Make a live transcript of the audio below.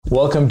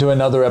Welcome to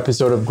another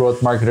episode of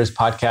Growth Marketers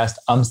Podcast.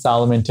 I'm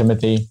Solomon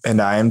Timothy.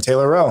 And I am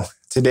Taylor Rowe.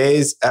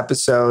 Today's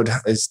episode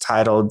is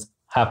titled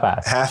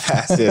Half-Ass.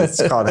 Half-Ass.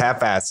 It's called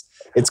Half-Ass.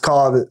 It's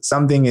called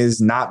Something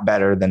is Not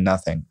Better Than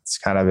Nothing. It's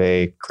kind of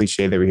a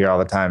cliche that we hear all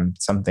the time.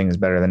 Something is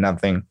better than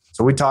nothing.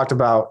 So we talked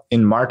about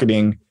in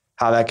marketing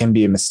how that can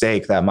be a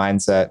mistake, that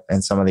mindset,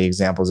 and some of the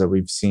examples that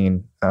we've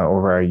seen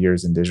over our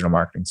years in digital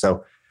marketing.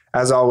 So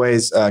as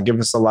always, give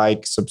us a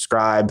like,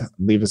 subscribe,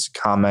 leave us a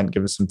comment,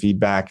 give us some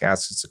feedback,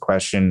 ask us a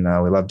question.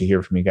 We love to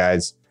hear from you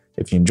guys.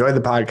 If you enjoyed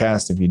the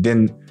podcast, if you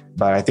didn't,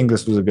 but I think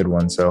this was a good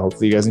one. So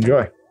hopefully you guys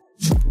enjoy.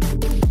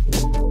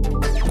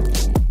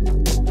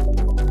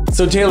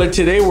 So Taylor,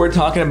 today we're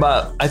talking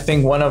about, I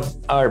think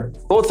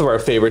both of our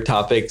favorite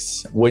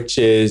topics, which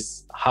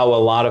is how a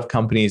lot of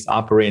companies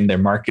operate in their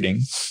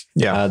marketing.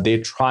 Yeah. They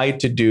try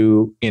to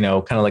do, kind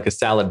of like a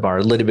salad bar,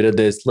 a little bit of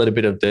this, a little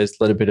bit of this,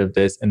 a little bit of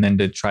this, and then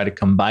to try to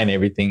combine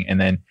everything.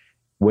 And then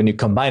when you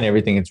combine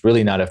everything, it's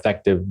really not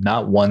effective.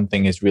 Not one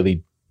thing is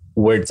really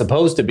where it's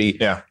supposed to be.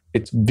 Yeah.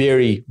 It's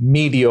very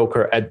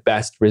mediocre at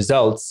best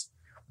results,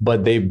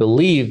 but they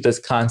believe this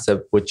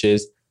concept, which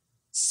is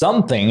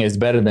something is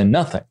better than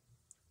nothing.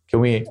 Can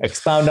we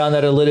expound on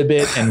that a little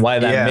bit and why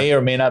that may or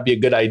may not be a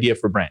good idea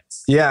for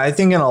brands? Yeah, I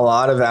think in a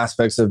lot of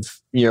aspects of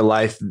your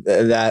life,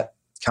 that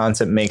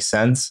concept makes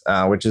sense,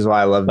 which is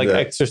why I love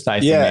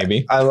exercising,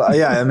 maybe. I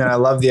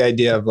love the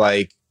idea of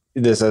like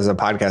this as a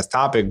podcast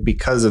topic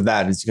because of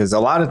that. It's because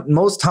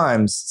most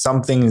times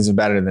something is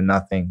better than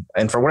nothing.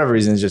 And for whatever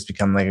reason, it's just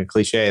become like a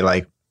cliche.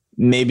 Like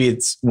maybe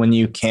it's when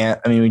we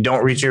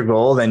don't reach your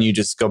goal, then you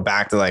just go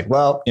back to like,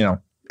 well,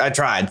 I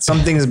tried.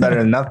 Something is better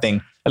than nothing.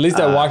 At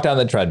least I walked on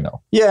the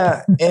treadmill.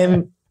 Yeah.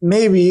 And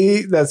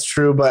maybe that's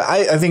true. But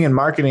I think in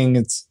marketing,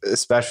 it's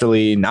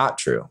especially not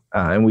true.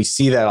 And we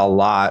see that a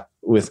lot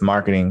with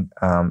marketing.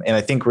 And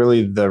I think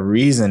really the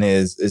reason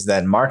is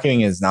that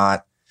marketing is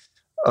not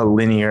a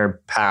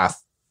linear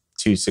path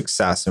to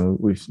success. And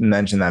we've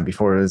mentioned that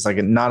before. It's like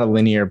not a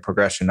linear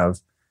progression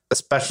of,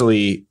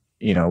 especially,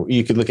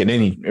 you could look at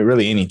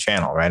any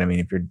channel, right? I mean,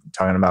 if you're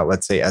talking about,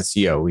 let's say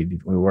SEO,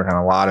 we work on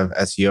a lot of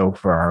SEO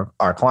for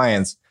our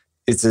clients.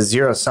 It's a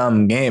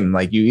zero-sum game.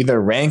 Like you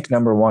either rank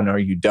number one or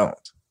you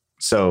don't.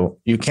 So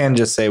you can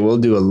just say, we'll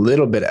do a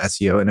little bit of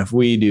SEO. And if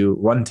we do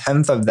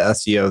 1/10 of the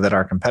SEO that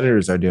our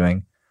competitors are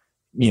doing,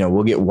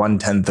 we'll get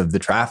 1/10 of the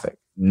traffic.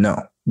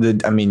 No,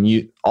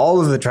 all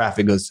of the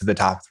traffic goes to the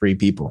top 3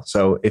 people.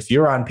 So if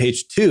you're on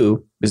page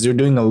 2, because you're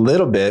doing a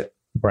little bit,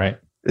 right?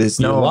 There's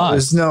no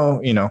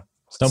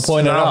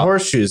point at all.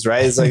 Horseshoes,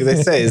 right? It's like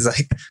they say, it's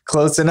like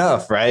close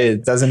enough, right?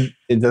 It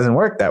doesn't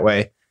work that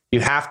way. You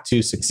have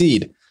to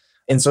succeed.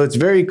 And so it's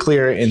very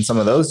clear in some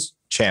of those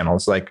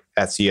channels like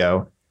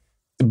SEO,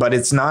 but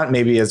it's not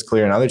maybe as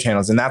clear in other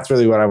channels. And that's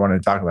really what I wanted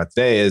to talk about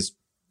today is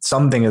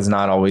something is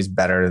not always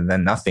better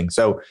than nothing.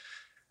 So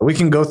we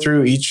can go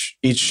through each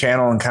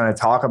channel and kind of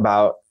talk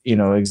about,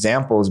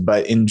 examples,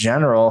 but in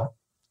general,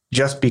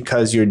 just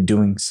because you're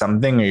doing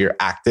something or you're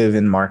active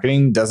in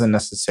marketing doesn't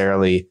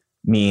necessarily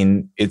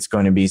mean it's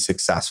going to be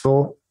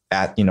successful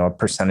at, a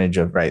percentage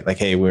of, right? Like,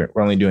 hey, we're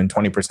only doing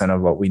 20%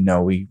 of what we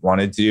know we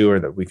wanted to do, or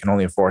that we can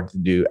only afford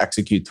to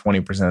execute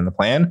 20% of the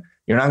plan.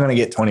 You're not going to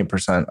get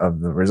 20%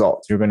 of the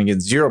results. You're going to get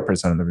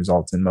 0% of the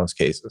results in most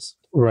cases.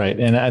 Right.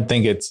 And I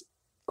think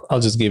I'll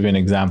just give you an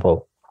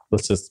example.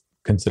 Let's just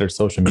consider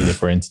social media,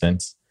 for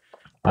instance.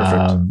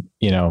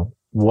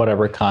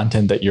 Whatever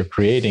content that you're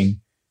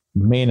creating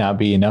may not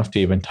be enough to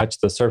even touch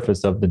the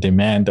surface of the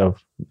demand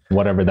of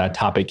whatever that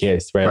topic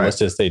is, right? Let's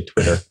just say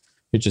Twitter.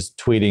 You're just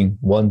tweeting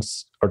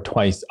once or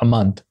twice a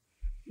month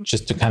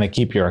just to kind of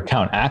keep your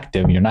account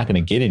active. You're not going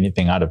to get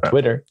anything out of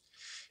Twitter.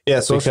 Yeah,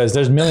 because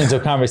there's millions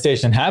of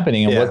conversation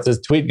happening. And what's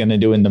this tweet going to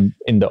do in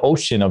the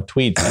ocean of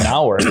tweets an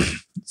hour?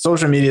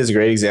 Social media is a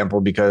great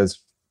example because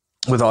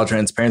with all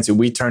transparency,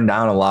 we turn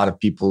down a lot of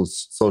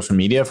people's social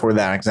media for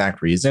that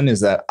exact reason,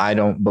 is that I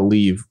don't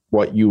believe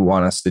what you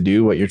want us to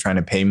do, what you're trying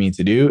to pay me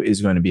to do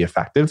is going to be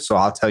effective. So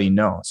I'll tell you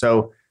no.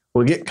 So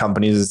we'll get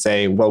companies that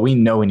say, well, we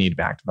know we need to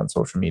be active on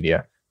social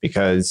media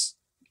because,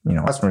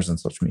 customers on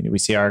social media. We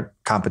see our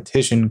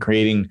competition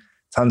creating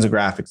tons of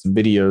graphics and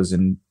videos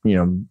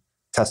and,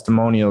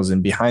 testimonials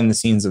and behind the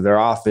scenes of their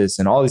office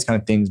and all these kind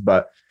of things.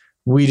 But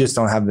we just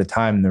don't have the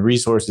time and the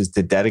resources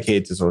to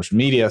dedicate to social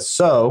media.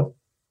 So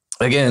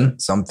again,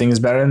 something is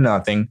better than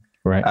nothing.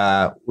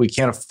 Right. We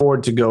can't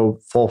afford to go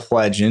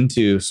full-fledged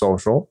into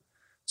social.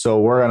 So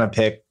we're going to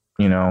pick,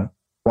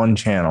 one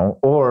channel,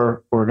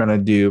 or we're going to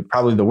do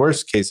probably the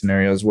worst case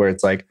scenarios where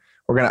it's like,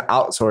 we're going to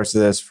outsource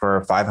this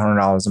for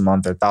 $500 a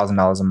month or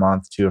 $1,000 a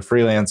month to a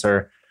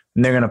freelancer.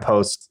 And they're going to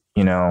post,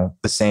 the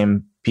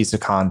same piece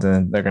of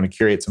content. They're going to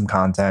curate some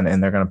content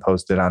and they're going to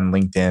post it on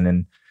LinkedIn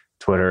and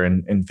Twitter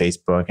and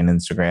Facebook and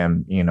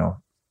Instagram, a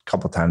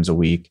couple times a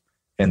week.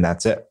 And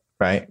that's it,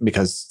 right?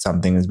 Because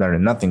something is better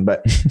than nothing.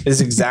 But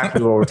it's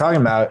exactly what we're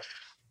talking about.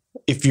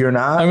 If you're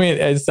not...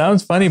 it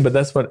sounds funny, but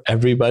that's what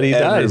everybody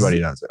does. Everybody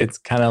does it. It's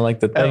kind of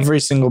like the thing. Every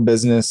single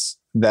business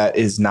that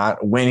is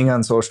not winning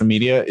on social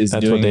media is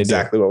doing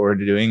exactly what we're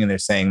doing. And they're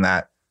saying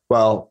that,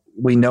 well,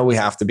 we know we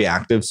have to be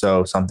active.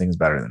 So something's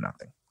better than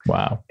nothing.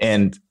 Wow.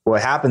 And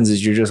what happens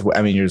is you're just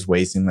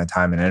wasting the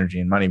time and energy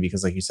and money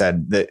because like you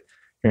said, that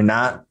you're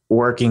not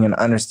working and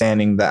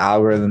understanding the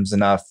algorithms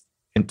enough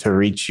and to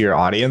reach your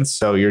audience.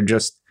 So you're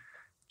just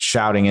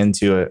shouting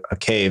into a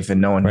cave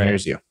and no one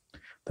hears you.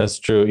 That's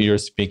true. You're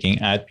speaking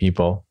at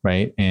people,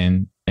 right?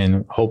 And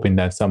hoping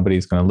that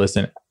somebody's going to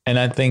listen. And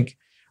I think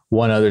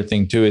one other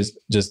thing too is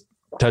just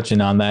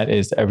touching on that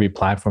is every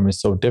platform is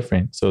so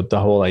different. So the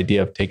whole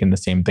idea of taking the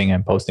same thing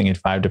and posting it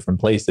 5 different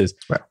places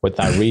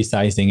without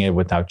resizing it,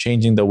 without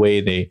changing the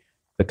way they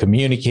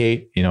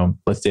communicate,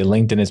 let's say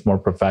LinkedIn is more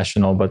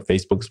professional, but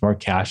Facebook's more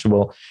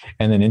casual,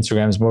 and then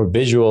Instagram is more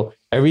visual.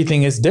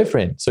 Everything is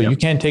different. So you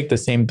can't take the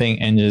same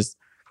thing and just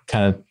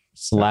kind of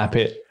slap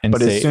it and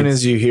but say, as soon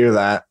as you hear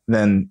that,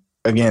 then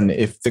again,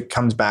 if it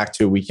comes back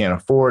to we can't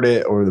afford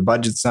it or the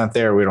budget's not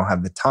there, we don't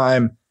have the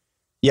time.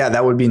 Yeah,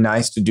 that would be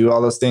nice to do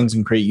all those things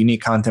and create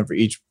unique content for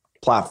each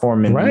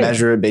platform and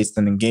measure it based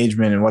on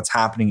engagement and what's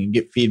happening and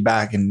get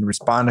feedback and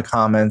respond to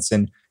comments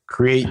and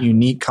create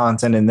unique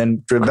content and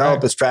then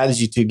develop a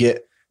strategy to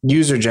get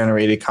user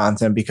generated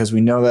content because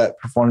we know that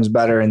performs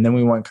better. And then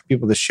we want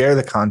people to share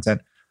the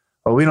content,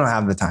 but we don't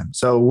have the time.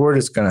 So we're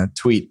just going to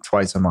tweet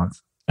twice a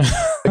month.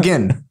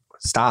 Again,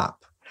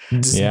 stop.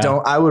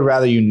 I would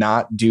rather you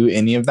not do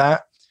any of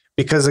that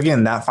because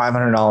again, that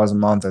 $500 a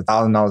month or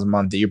 $1,000 a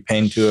month that you're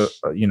paying to a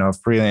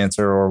freelancer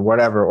or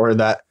whatever, or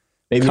that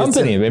maybe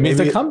company, maybe it's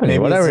a company,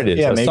 whatever it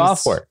is,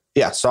 software.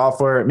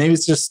 Software. Maybe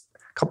it's just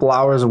couple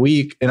hours a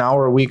week, an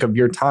hour a week of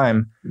your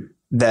time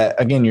that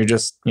again, you're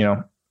just,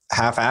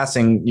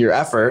 half-assing your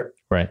effort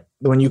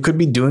when you could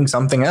be doing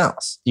something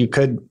else. You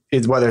could,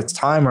 whether it's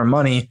time or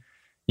money,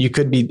 you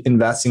could be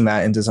investing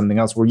that into something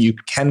else where you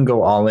can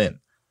go all in.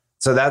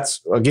 So that's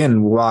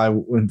again, why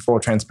in full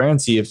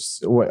transparency, if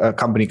a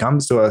company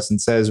comes to us and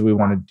says, we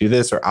want to do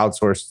this or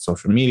outsource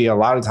social media, a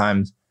lot of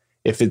times,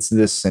 if it's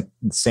this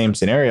same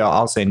scenario,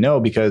 I'll say no,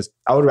 because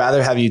I would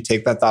rather have you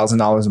take that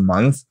 $1,000 a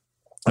month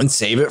and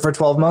save it for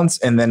 12 months.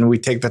 And then we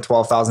take the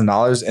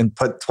 $12,000 and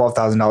put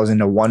 $12,000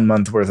 into 1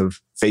 month worth of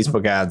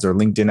Facebook ads or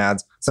LinkedIn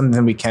ads,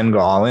 something we can go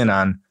all in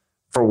on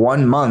for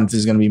 1 month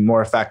is going to be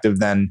more effective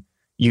than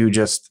you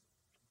just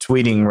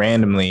tweeting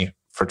randomly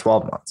for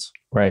 12 months.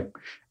 Right.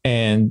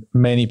 And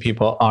many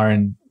people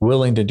aren't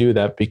willing to do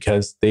that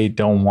because they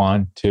don't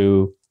want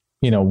to,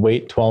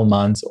 wait 12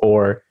 months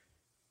or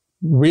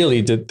really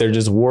they're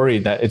just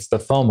worried that it's the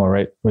FOMO,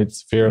 right?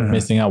 It's fear of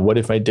missing out. What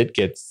if I did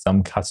get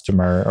some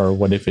customer or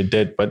what if it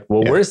did? But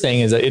what we're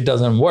saying is that it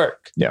doesn't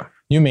work. Yeah.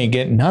 You may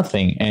get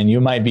nothing and you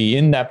might be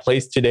in that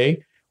place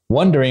today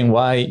wondering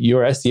why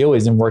your SEO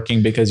isn't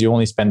working because you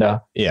only spend $200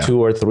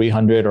 or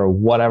 $300 or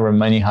whatever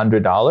many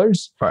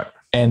 $100. Right.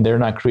 And they're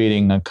not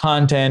creating a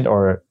content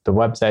or the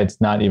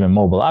website's not even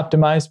mobile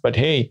optimized, but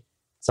hey,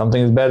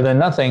 something is better than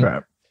nothing,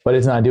 but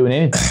it's not doing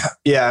anything.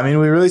 Yeah. I mean,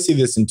 we really see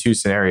this in two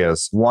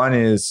scenarios. One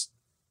is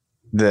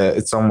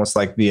it's almost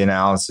like the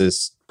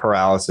analysis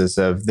paralysis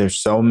of there's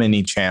so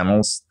many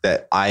channels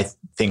that I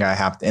think I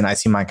have to, and I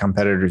see my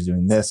competitors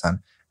doing this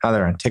on how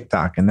they're on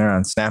TikTok and they're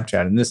on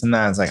Snapchat and this and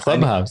that. It's like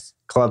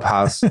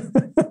Clubhouse.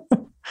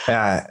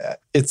 Yeah.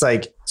 It's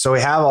like, so we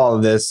have all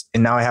of this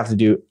and now I have to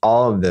do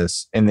all of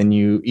this. And then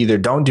you either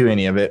don't do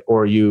any of it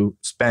or you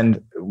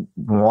spend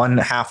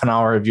half an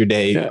hour of your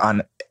day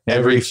on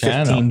every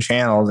 15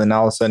 channels and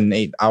all of a sudden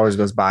 8 hours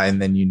goes by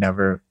and then you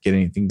never get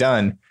anything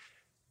done.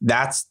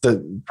 That's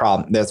the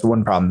problem. That's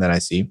one problem that I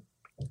see.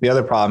 The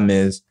other problem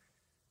is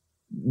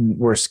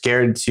we're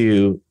scared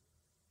to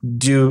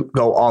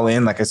go all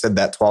in. Like I said,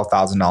 that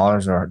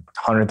 $12,000 or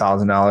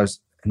 $100,000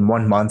 in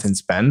 1 month and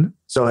spend.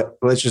 So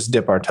let's just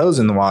dip our toes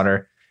in the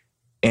water.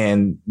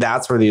 And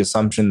that's where the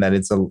assumption that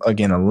it's a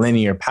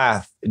linear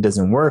path. It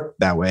doesn't work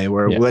that way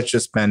where let's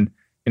just spend,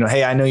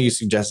 hey, I know you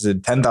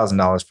suggested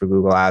 $10,000 for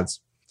Google ads.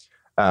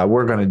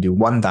 We're going to do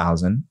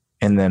 1,000.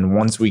 And then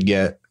once we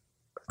get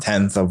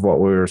tenth of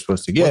what we were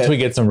supposed to get. Once we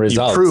get some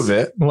results, you prove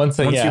it. Once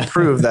you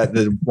prove that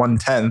the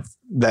 1/10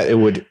 that it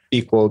would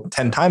equal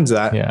 10 times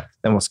that,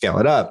 then we'll scale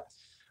it up.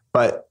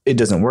 But it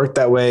doesn't work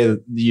that way.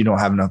 You don't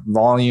have enough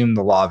volume.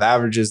 The law of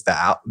averages, the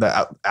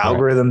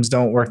algorithms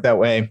don't work that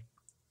way.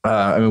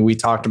 I mean, we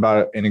talked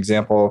about an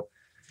example,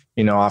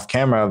 off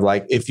camera of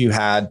like if you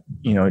had,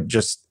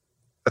 just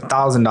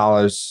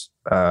 $1,000,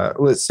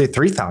 let's say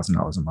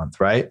 $3,000 a month,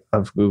 right,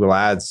 of Google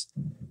Ads.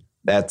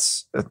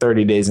 That's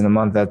 30 days in a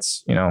month.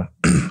 That's,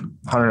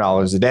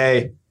 $100 a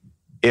day.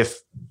 If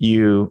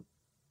your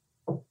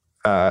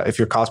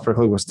cost per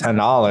click was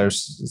 $10,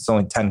 it's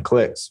only 10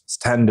 clicks. It's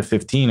 10 to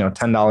 15 or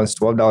 $10,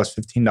 $12,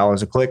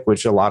 $15 a click,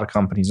 which a lot of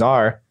companies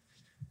are.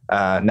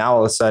 Now all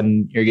of a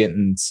sudden you're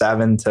getting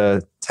 7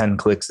 to 10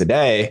 clicks a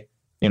day.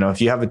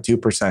 If you have a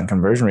 2%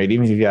 conversion rate,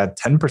 even if you had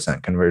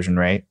 10% conversion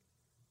rate,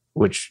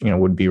 which,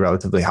 would be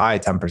relatively high,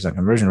 10%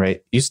 conversion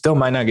rate, you still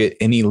might not get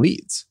any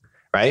leads.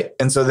 Right.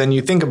 And so then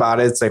you think about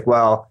it, it's like,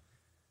 well,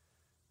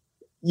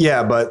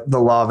 yeah, but the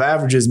law of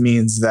averages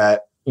means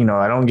that,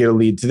 I don't get a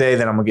lead today,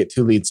 then I'm gonna get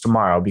 2 leads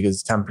tomorrow because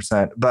it's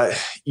 10%. But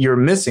you're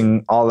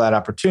missing all that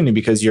opportunity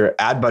because your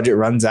ad budget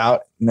runs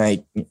out.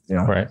 Right.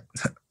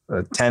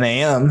 10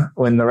 a.m.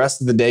 when the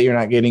rest of the day you're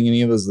not getting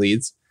any of those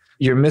leads.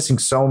 You're missing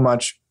so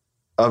much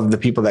of the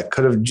people that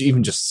could have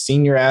even just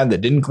seen your ad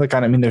that didn't click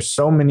on it. I mean, there's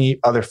so many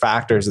other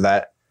factors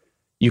that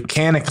you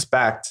can't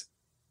expect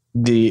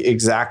the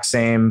exact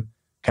same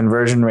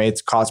conversion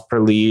rates, cost per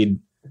lead,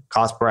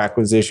 cost per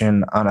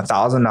acquisition on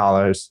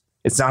 $1,000.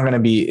 It's not going to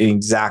be an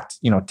exact,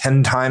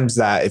 10 times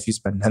that if you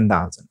spend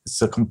 10,000.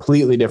 It's a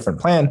completely different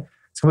plan.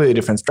 It's a completely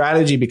different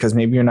strategy because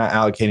maybe you're not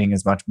allocating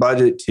as much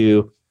budget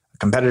to a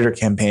competitor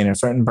campaign or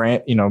certain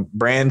brand,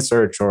 brand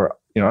search or,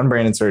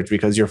 unbranded search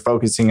because you're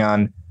focusing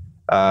on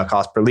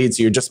cost per lead.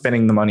 So you're just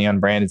spending the money on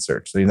branded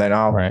search. So you're like,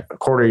 a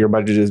quarter of your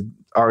budget is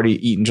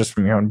already eaten just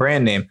from your own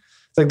brand name.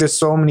 It's like there's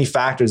so many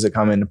factors that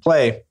come into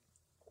play.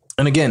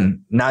 And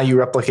again, now you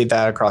replicate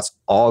that across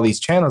all these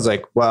channels.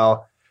 Like,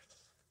 well,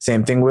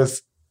 same thing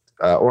with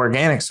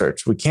organic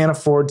search. We can't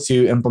afford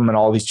to implement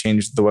all these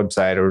changes to the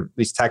website or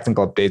these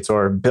technical updates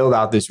or build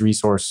out this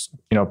resource,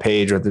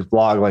 page or this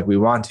blog like we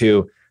want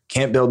to.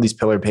 Can't build these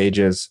pillar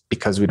pages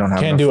because we don't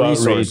have enough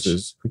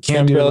resources. We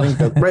can't do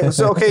right.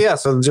 So okay, yeah.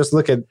 So just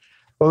look at.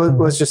 Well,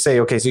 let's just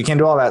say okay. So you can't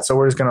do all that. So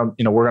we're just gonna,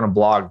 we're gonna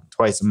blog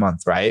twice a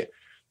month, right?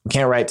 We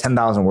can't write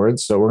 10,000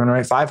 words, so we're gonna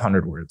write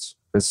 500 words.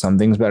 Because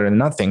something's better than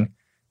nothing.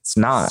 It's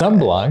not. Some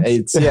blogs.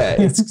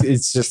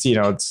 It's just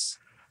it's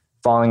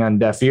falling on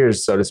deaf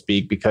ears, so to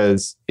speak,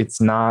 because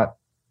it's not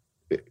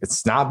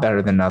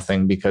better than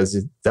nothing because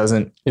it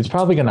doesn't. It's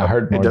probably going to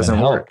hurt more than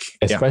help,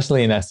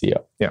 especially in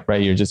SEO. Yeah.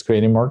 Right. You're just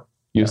creating more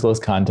useless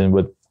content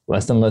with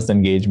less and less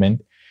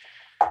engagement.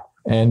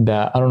 And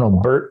I don't know,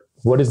 Bert,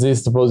 what is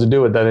this supposed to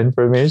do with that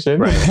information?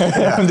 Right.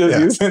 Yeah. I'm just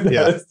using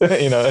that.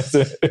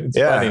 It's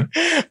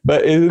funny.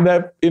 But isn't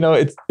that,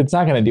 it's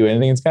not going to do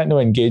anything. It's got no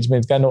engagement.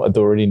 It's got no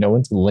authority. No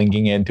one's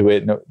linking into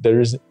it. No,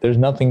 there's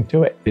nothing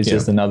to it. It's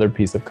just another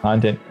piece of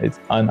content. It's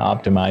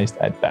unoptimized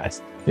at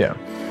best. Yeah.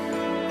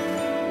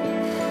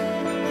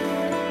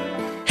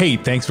 Hey,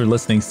 thanks for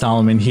listening.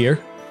 Solomon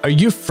here. Are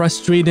you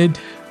frustrated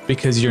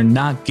because you're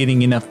not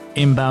getting enough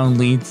inbound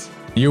leads?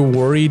 You're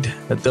worried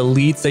that the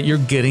leads that you're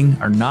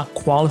getting are not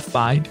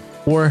qualified?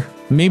 Or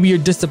maybe you're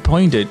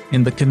disappointed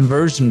in the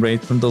conversion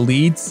rate from the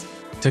leads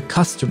to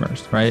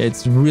customers, right?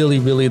 It's really,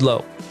 really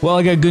low. Well,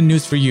 I got good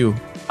news for you.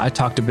 I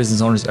talk to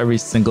business owners every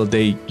single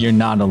day. You're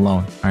not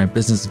alone. All right,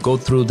 businesses go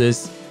through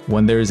this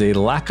when there's a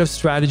lack of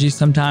strategy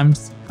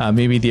sometimes.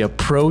 Maybe the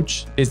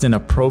approach isn't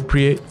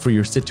appropriate for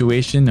your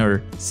situation,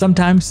 or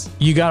sometimes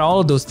you got all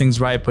of those things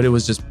right, but it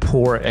was just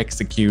poor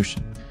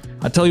execution.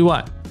 I'll tell you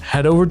what,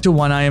 head over to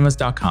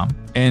oneims.com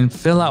and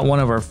fill out one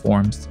of our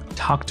forms.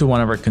 Talk to one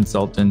of our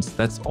consultants.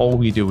 That's all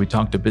we do. We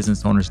talk to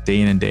business owners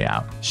day in and day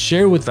out.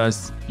 Share with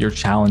us your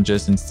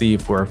challenges and see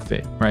if we're a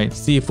fit, right?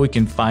 See if we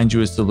can find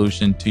you a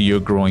solution to your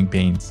growing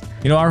pains.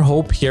 Our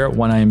hope here at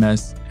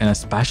OneIMS, and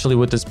especially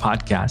with this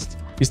podcast,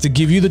 is to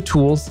give you the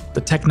tools,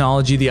 the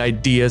technology, the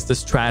ideas, the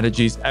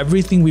strategies,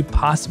 everything we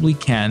possibly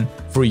can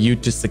for you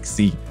to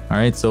succeed. All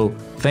right. So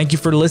thank you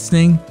for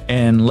listening,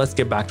 and let's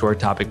get back to our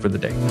topic for the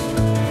day.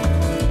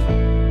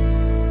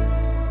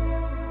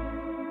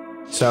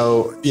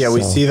 So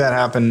we see that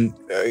happen.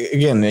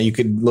 Again, you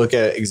could look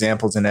at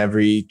examples in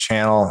every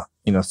channel,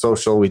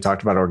 social, we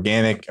talked about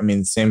organic. I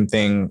mean, same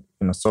thing,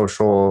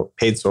 social,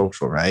 paid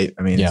social, right?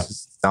 I mean, It's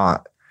just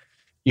not,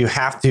 you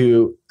have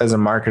to, as a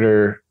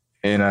marketer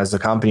and as a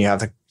company, you have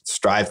to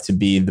strive to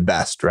be the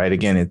best, right?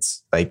 Again,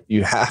 it's like,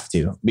 you have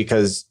to,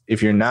 because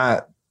if you're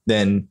not,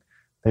 then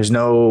there's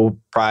no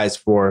prize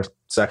for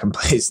second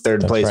place,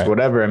 third place, right.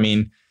 Whatever. I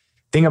mean,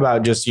 think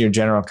about just your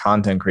general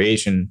content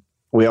creation.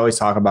 We always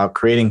talk about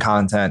creating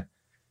content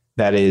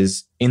that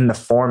is in the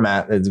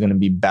format that's going to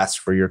be best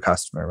for your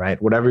customer,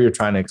 right? Whatever you're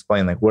trying to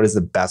explain, like what is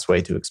the best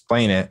way to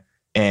explain it?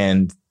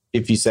 And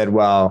if you said,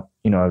 well,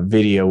 a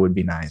video would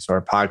be nice or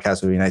a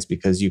podcast would be nice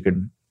because you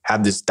could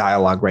have this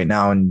dialogue right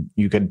now and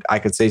I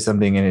could say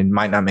something and it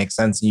might not make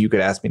sense and you could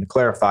ask me to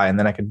clarify and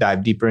then I could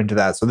dive deeper into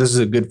that. So this is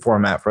a good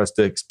format for us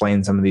to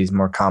explain some of these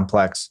more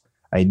complex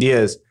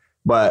ideas,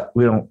 but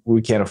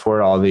we can't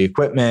afford all the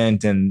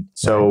equipment. And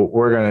so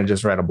we're going to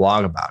just write a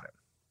blog about it.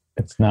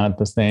 It's not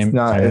the same. It's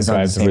not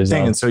the same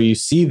thing. And so you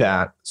see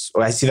that.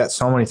 I see that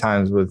so many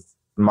times with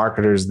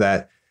marketers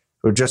that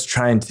we're just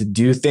trying to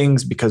do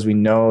things because we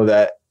know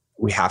that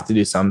we have to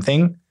do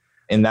something.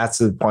 And that's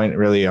the point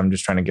really I'm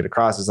just trying to get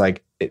across is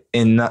like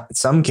in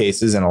some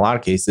cases, in a lot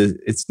of cases,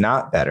 it's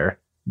not better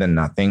than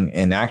nothing.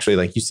 And actually,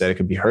 like you said, it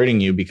could be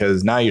hurting you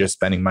because now you're just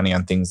spending money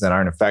on things that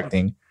aren't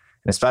affecting.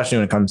 And especially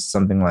when it comes to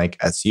something like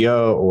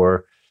SEO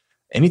or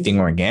anything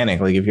organic,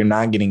 like if you're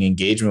not getting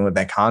engagement with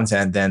that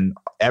content, then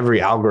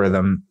every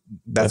algorithm,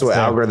 that's what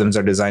algorithms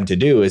are designed to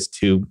do, is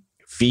to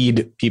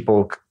feed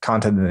people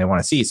content that they want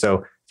to see. So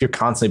if you're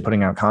constantly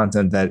putting out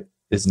content that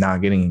is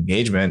not getting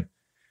engagement,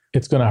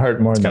 it's going to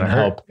hurt more than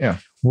help. Yeah.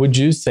 Would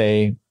you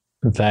say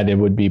that it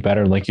would be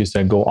better, like you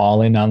said, go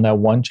all in on that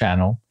one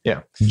channel,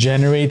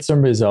 generate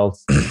some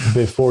results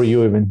before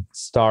you even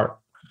start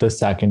the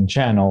second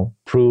channel,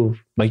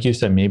 prove, like you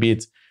said, maybe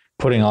it's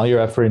putting all your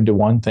effort into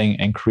one thing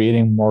and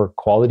creating more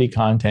quality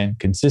content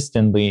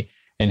consistently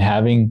and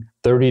having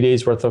 30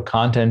 days worth of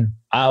content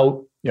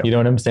out, you know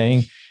what I'm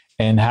saying?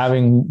 and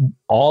having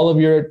all of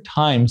your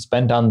time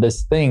spent on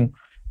this thing,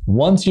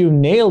 once you've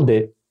nailed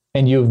it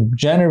and you've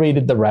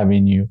generated the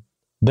revenue,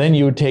 then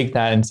you would take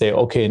that and say,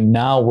 okay,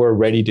 now we're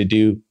ready to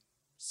do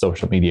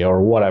social media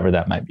or whatever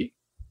that might be.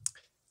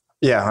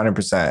 Yeah,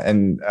 100%.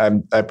 And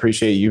I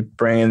appreciate you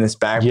bringing this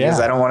back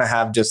because I don't want to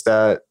have just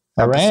a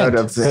episode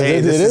of,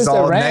 hey, this is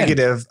all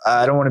negative.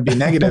 I don't want to be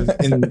negative.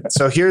 And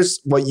so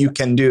here's what you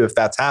can do if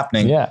that's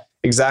happening. Yeah.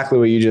 Exactly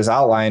what you just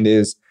outlined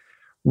is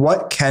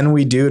what can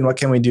we do and what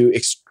can we do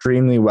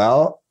extremely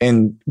well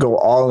and go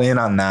all in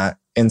on that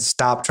and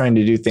stop trying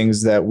to do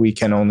things that we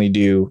can only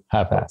do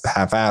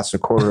half-ass, a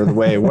quarter of the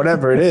way,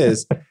 whatever it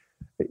is.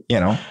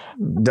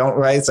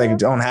 It's like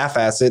don't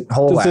half-ass it,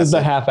 whole-ass it. This is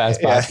the half-ass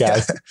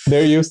podcast.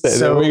 There you say.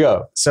 There we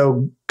go.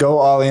 So go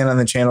all in on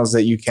the channels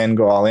that you can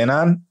go all in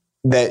on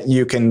that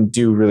you can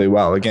do really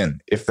well. Again,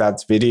 if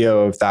that's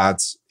video, if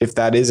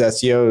that is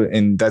SEO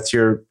and that's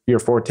your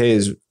forte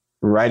is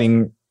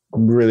writing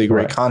really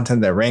great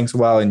content that ranks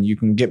well and you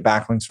can get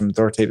backlinks from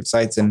authoritative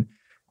sites and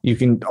you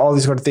can all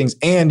these sort of things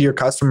and your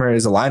customer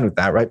is aligned with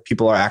that, right?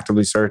 People are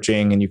actively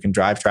searching and you can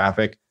drive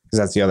traffic because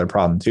that's the other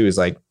problem too is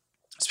like,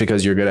 it's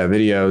because you're good at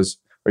videos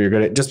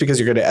or just because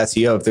you're good at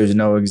SEO, if there's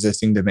no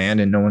existing demand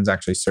and no one's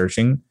actually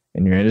searching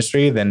in your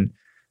industry, then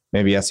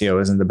maybe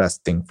SEO isn't the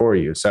best thing for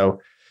you.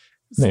 So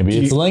maybe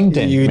it's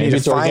LinkedIn. Maybe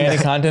it's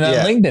organic content on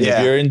LinkedIn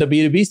if you're in the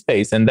B2B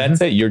space. And that's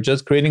it. You're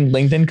just creating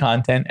LinkedIn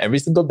content every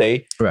single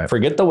day. Right.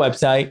 Forget the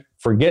website.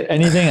 Forget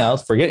anything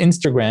else. Forget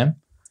Instagram.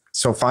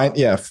 So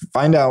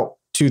find out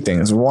two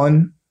things.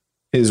 One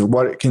is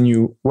what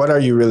are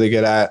you really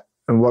good at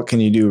and what can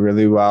you do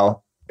really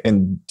well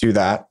and do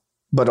that.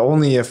 But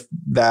only if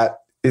that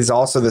is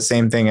also the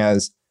same thing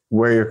as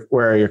where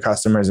are your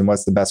customers and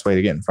what's the best way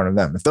to get in front of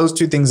them. If those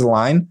two things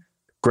align,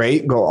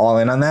 great, go all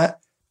in on that.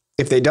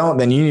 If they don't,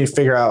 then you need to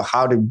figure out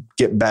how to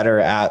get better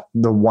at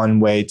the one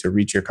way to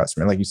reach your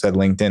customer. Like you said,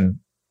 LinkedIn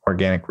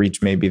organic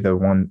reach may be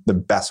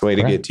the best way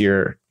to get to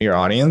your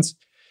audience.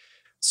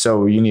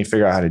 So you need to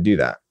figure out how to do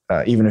that.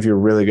 Even if you're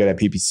really good at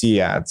PPC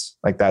ads,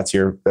 like that's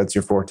your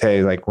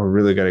forte. Like we're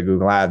really good at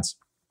Google ads,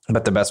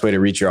 but the best way to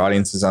reach your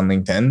audience is on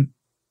LinkedIn.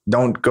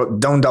 Don't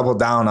double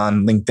down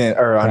on LinkedIn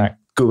or on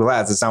Google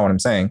ads. That's not what I'm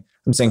saying.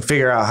 I'm saying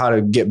figure out how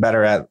to get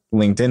better at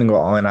LinkedIn and go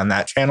all in on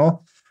that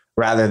channel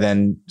rather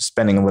than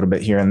spending a little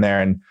bit here and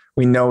there. And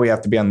we know we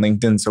have to be on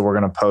LinkedIn. So we're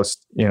going to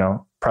post,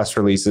 press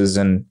releases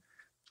and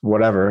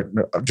whatever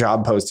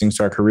job postings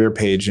to our career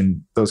page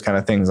and those kind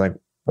of things like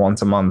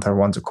once a month or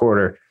once a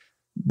quarter.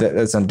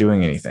 That's not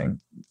doing anything.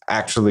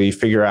 Actually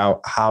figure out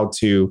how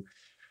to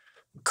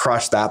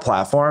crush that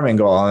platform and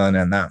go all in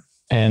on that.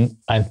 And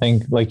I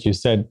think, like you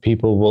said,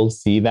 people will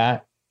see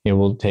that. It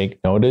will take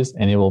notice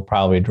and it will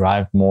probably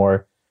drive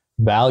more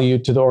value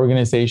to the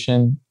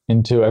organization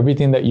into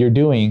everything that you're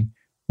doing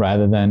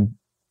rather than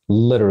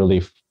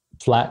literally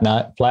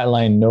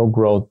flatline, no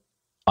growth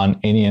on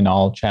any and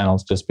all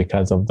channels just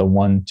because of the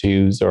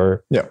 1-2s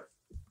or,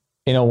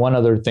 one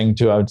other thing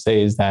too, I would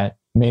say is that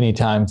many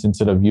times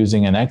instead of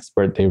using an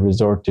expert, they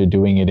resort to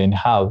doing it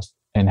in-house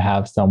and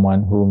have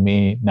someone who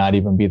may not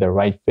even be the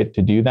right fit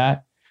to do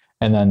that.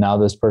 And then now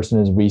this person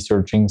is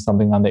researching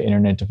something on the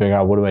internet to figure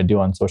out what do I do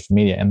on social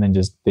media. And then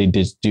they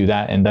just do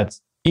that. And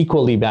that's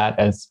equally bad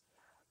as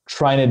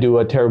trying to do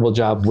a terrible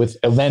job with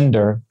a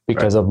vendor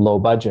because of low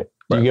budget.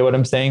 Do you get what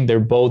I'm saying? They're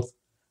both,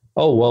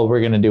 oh, well, we're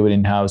going to do it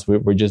in-house.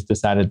 We just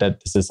decided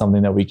that this is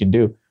something that we can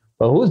do.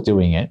 But who's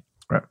doing it?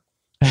 Right.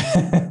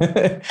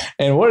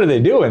 And what are they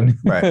doing?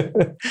 Right.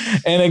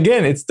 And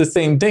again, it's the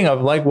same thing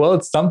of like, well,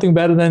 it's something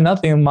better than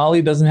nothing.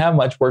 Molly doesn't have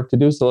much work to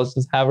do, so let's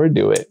just have her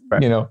do it.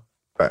 Right.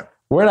 Right.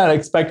 We're not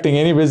expecting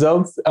any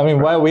results. I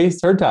mean, why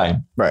waste her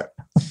time? Right.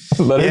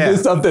 Let her do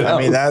something else.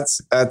 I mean,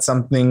 that's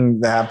something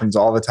that happens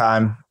all the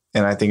time.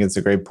 And I think it's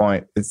a great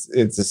point. It's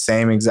the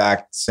same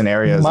exact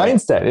scenario.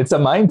 Mindset. It's a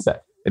mindset.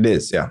 It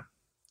is. Yeah.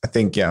 I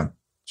think,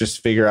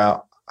 just figure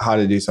out how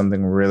to do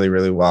something really,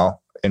 really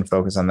well and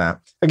focus on that.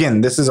 Again,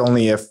 this is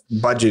only if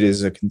budget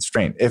is a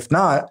constraint. If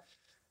not,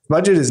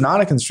 budget is not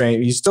a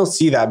constraint. You still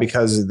see that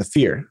because of the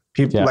fear.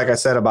 People, like I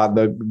said about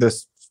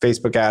this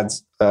Facebook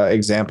ads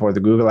example or the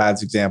Google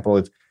ads example,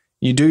 if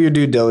you do your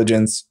due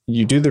diligence,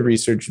 you do the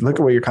research, you look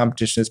at what your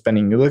competition is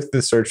spending, you look at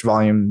the search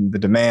volume, the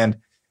demand,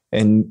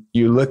 and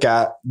you look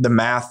at the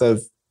math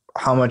of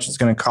how much it's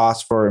going to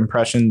cost for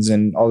impressions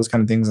and all those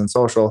kind of things on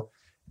social.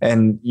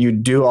 And you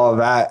do all of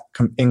that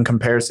in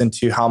comparison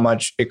to how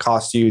much it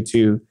costs you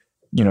to,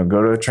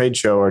 go to a trade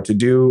show or to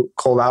do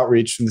cold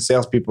outreach from the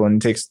salespeople.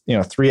 And it takes,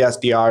 3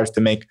 SDRs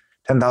to make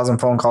 10,000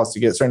 phone calls to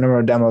get a certain number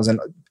of demos and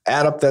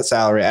add up that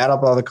salary, add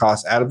up all the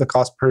costs, add up the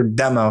cost per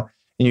demo.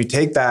 And you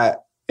take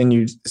that and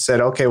you said,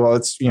 okay, well,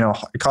 it's,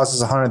 it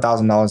costs us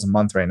 $100,000 a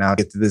month right now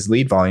to get to this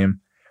lead volume.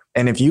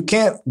 And if you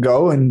can't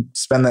go and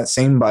spend that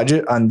same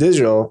budget on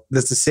digital,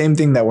 that's the same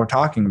thing that we're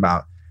talking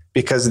about.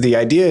 Because the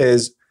idea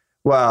is,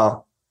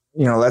 well,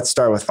 let's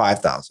start with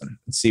 5,000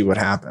 and see what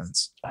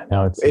happens. I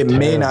know it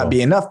may not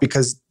be enough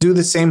because do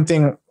the same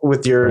thing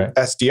with your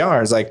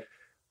SDRs. Like,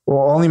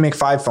 well, only make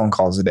 5 phone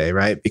calls a day,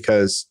 right?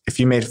 Because if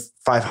you made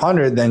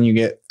 500, then you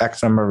get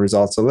X number of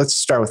results. So let's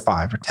start with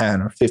 5 or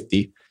 10 or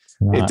 50.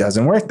 It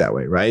doesn't work that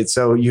way, right?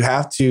 So you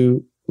have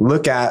to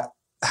look at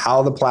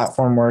how the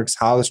platform works,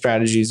 how the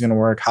strategy is going to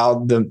work,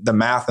 how the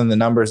math and the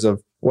numbers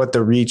of what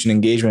the reach and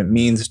engagement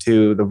means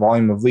to the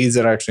volume of leads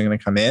that are actually going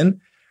to come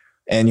in.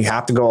 And you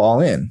have to go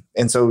all in.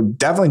 And so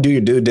definitely do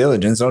your due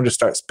diligence. Don't just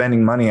start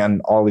spending money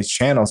on all these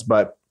channels.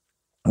 But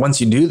once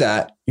you do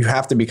that, you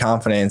have to be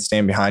confident and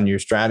stand behind your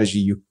strategy.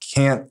 You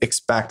can't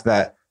expect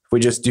that if we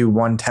just do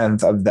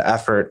 1/10 of the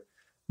effort,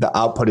 the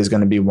output is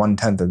going to be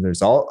 1/10 of the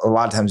result. A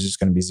lot of times it's just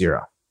going to be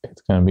 0.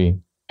 It's going to be,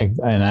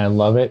 and I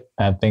love it.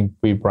 I think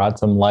we brought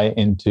some light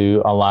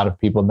into a lot of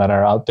people that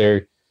are out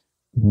there.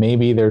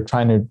 Maybe they're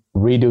trying to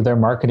redo their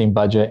marketing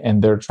budget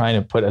and they're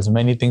trying to put as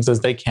many things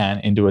as they can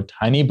into a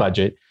tiny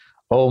budget.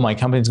 Oh, my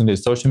company's going to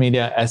do social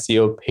media,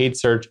 SEO, paid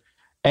search,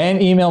 and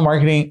email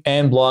marketing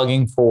and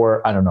blogging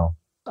for, I don't know,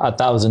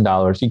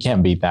 $1,000. You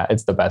can't beat that.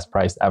 It's the best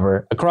price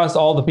ever across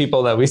all the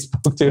people that we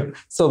spoke to.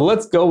 So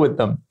let's go with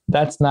them.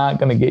 That's not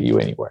going to get you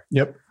anywhere.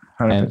 Yep.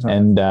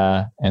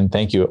 100%. And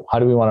thank you. How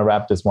do we want to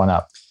wrap this one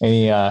up?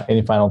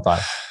 Any final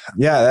thoughts?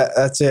 Yeah,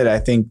 that's it. I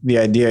think the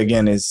idea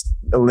again is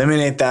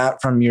eliminate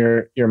that from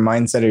your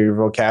mindset or your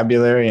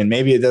vocabulary. And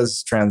maybe it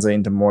does translate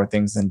into more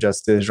things than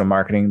just digital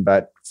marketing,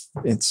 but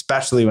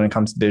especially when it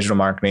comes to digital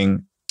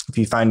marketing, if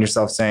you find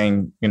yourself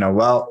saying,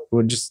 well,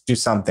 we'll just do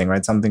something,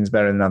 right? Something's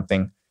better than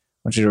nothing.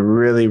 I want you to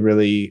really,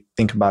 really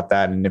think about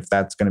that. And if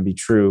that's going to be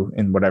true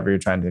in whatever you're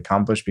trying to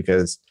accomplish,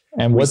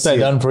 and what's that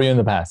done for you in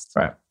the past?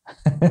 Right.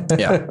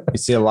 Yeah. You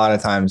see a lot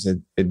of times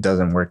it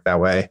doesn't work that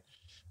way,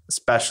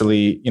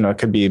 especially, it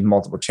could be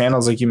multiple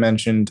channels, like you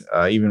mentioned,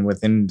 even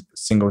within a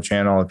single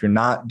channel. If you're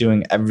not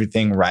doing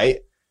everything right,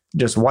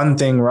 just one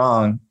thing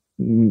wrong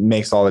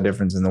makes all the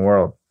difference in the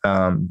world.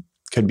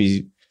 Could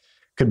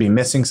be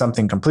missing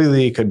something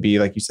completely. It could be,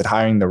 like you said,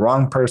 hiring the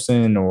wrong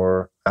person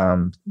or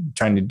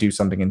trying to do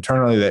something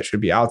internally that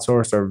should be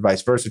outsourced, or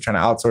vice versa, trying to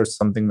outsource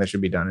something that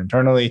should be done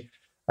internally.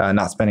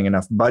 Not spending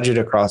enough budget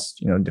across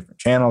different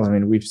channels. I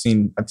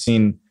mean, I've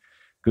seen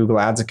Google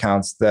Ads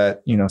accounts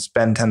that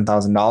spend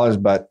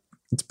 $10,000, but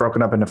it's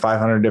broken up into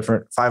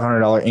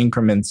 $500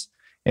 increments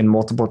in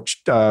multiple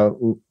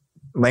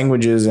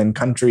languages and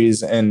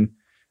countries and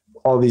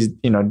all these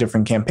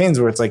different campaigns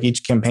where it's like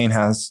each campaign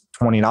has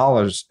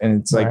 $20,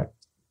 and it's like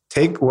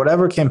take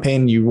whatever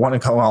campaign you want to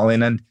go all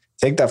in and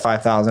take that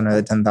 $5,000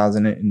 or the $10,000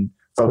 and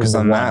focus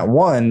on that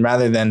one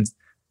rather than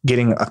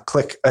getting a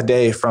click a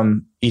day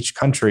from each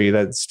country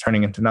that's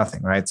turning into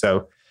nothing, right?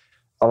 So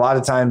a lot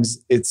of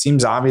times it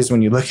seems obvious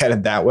when you look at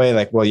it that way,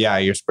 like, well, yeah,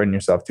 you're spreading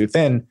yourself too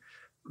thin,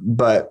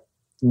 but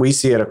we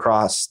see it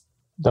across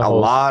a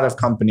lot of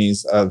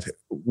companies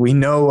we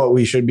know what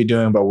we should be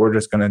doing, but we're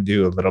just going to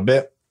do a little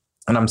bit.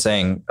 And I'm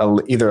saying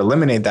either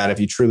eliminate that if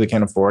you truly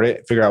can't afford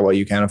it, figure out what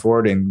you can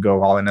afford and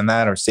go all in on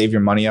that, or save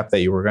your money up that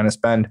you were going to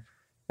spend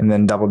and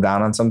then double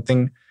down on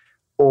something,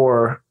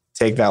 or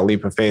take that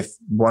leap of faith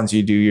once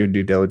you do your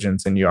due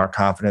diligence and you are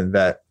confident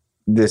that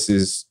this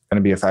is going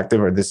to be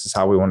effective or this is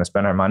how we want to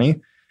spend our money,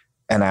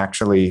 and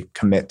actually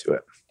commit to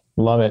it.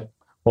 Love it.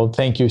 Well,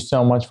 thank you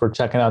so much for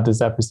checking out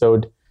this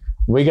episode.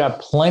 We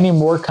got plenty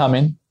more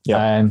coming. Yep.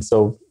 And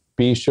so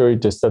be sure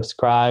to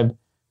subscribe,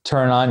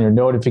 turn on your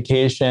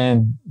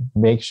notification,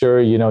 make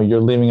sure,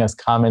 you're leaving us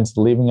comments,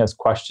 leaving us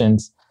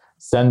questions,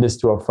 send this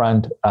to a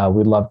friend.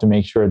 We'd love to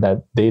make sure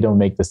that they don't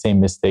make the same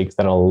mistakes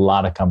that a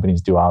lot of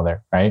companies do out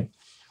there, right?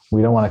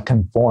 We don't want to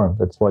conform.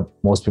 That's what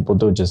most people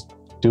do. Just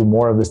do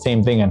more of the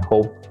same thing and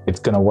hope it's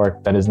going to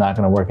work. That is not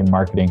going to work in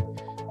marketing.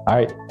 All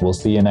right. We'll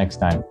see you next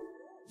time.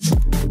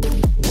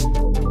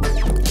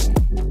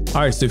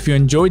 All right. So if you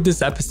enjoyed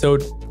this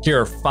episode,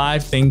 here are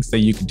 5 things that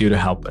you could do to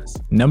help us.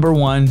 Number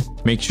 1,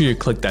 make sure you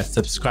click that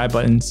subscribe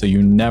button so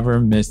you never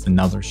miss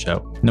another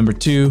show. Number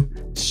 2,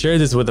 share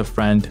this with a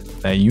friend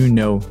that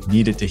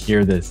needed to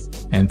hear this.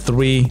 And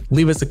 3,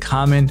 leave us a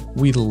comment.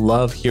 We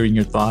love hearing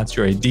your thoughts,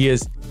 your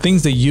ideas,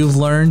 things that you've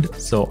learned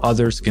so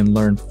others can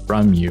learn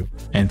from you.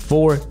 And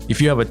 4, if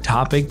you have a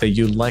topic that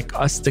you'd like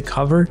us to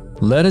cover,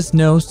 let us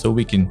know so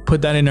we can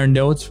put that in our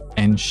notes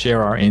and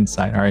share our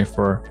insight, all right,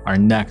 for our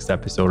next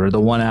episode or the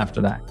one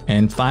after that.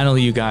 And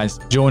finally, you guys,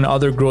 join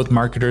other growth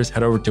marketers.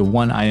 Head over to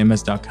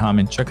oneims.com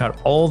and check out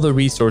all the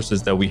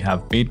resources that we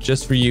have made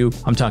just for you.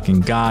 I'm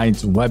talking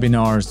guides,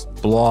 webinars,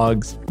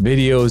 blogs,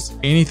 videos,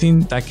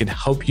 anything that could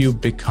help you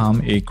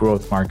become a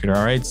growth marketer,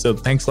 all right? So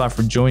thanks a lot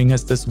for joining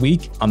us this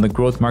week on the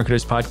Growth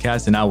Marketers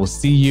Podcast, and I will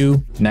see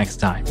you next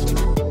time.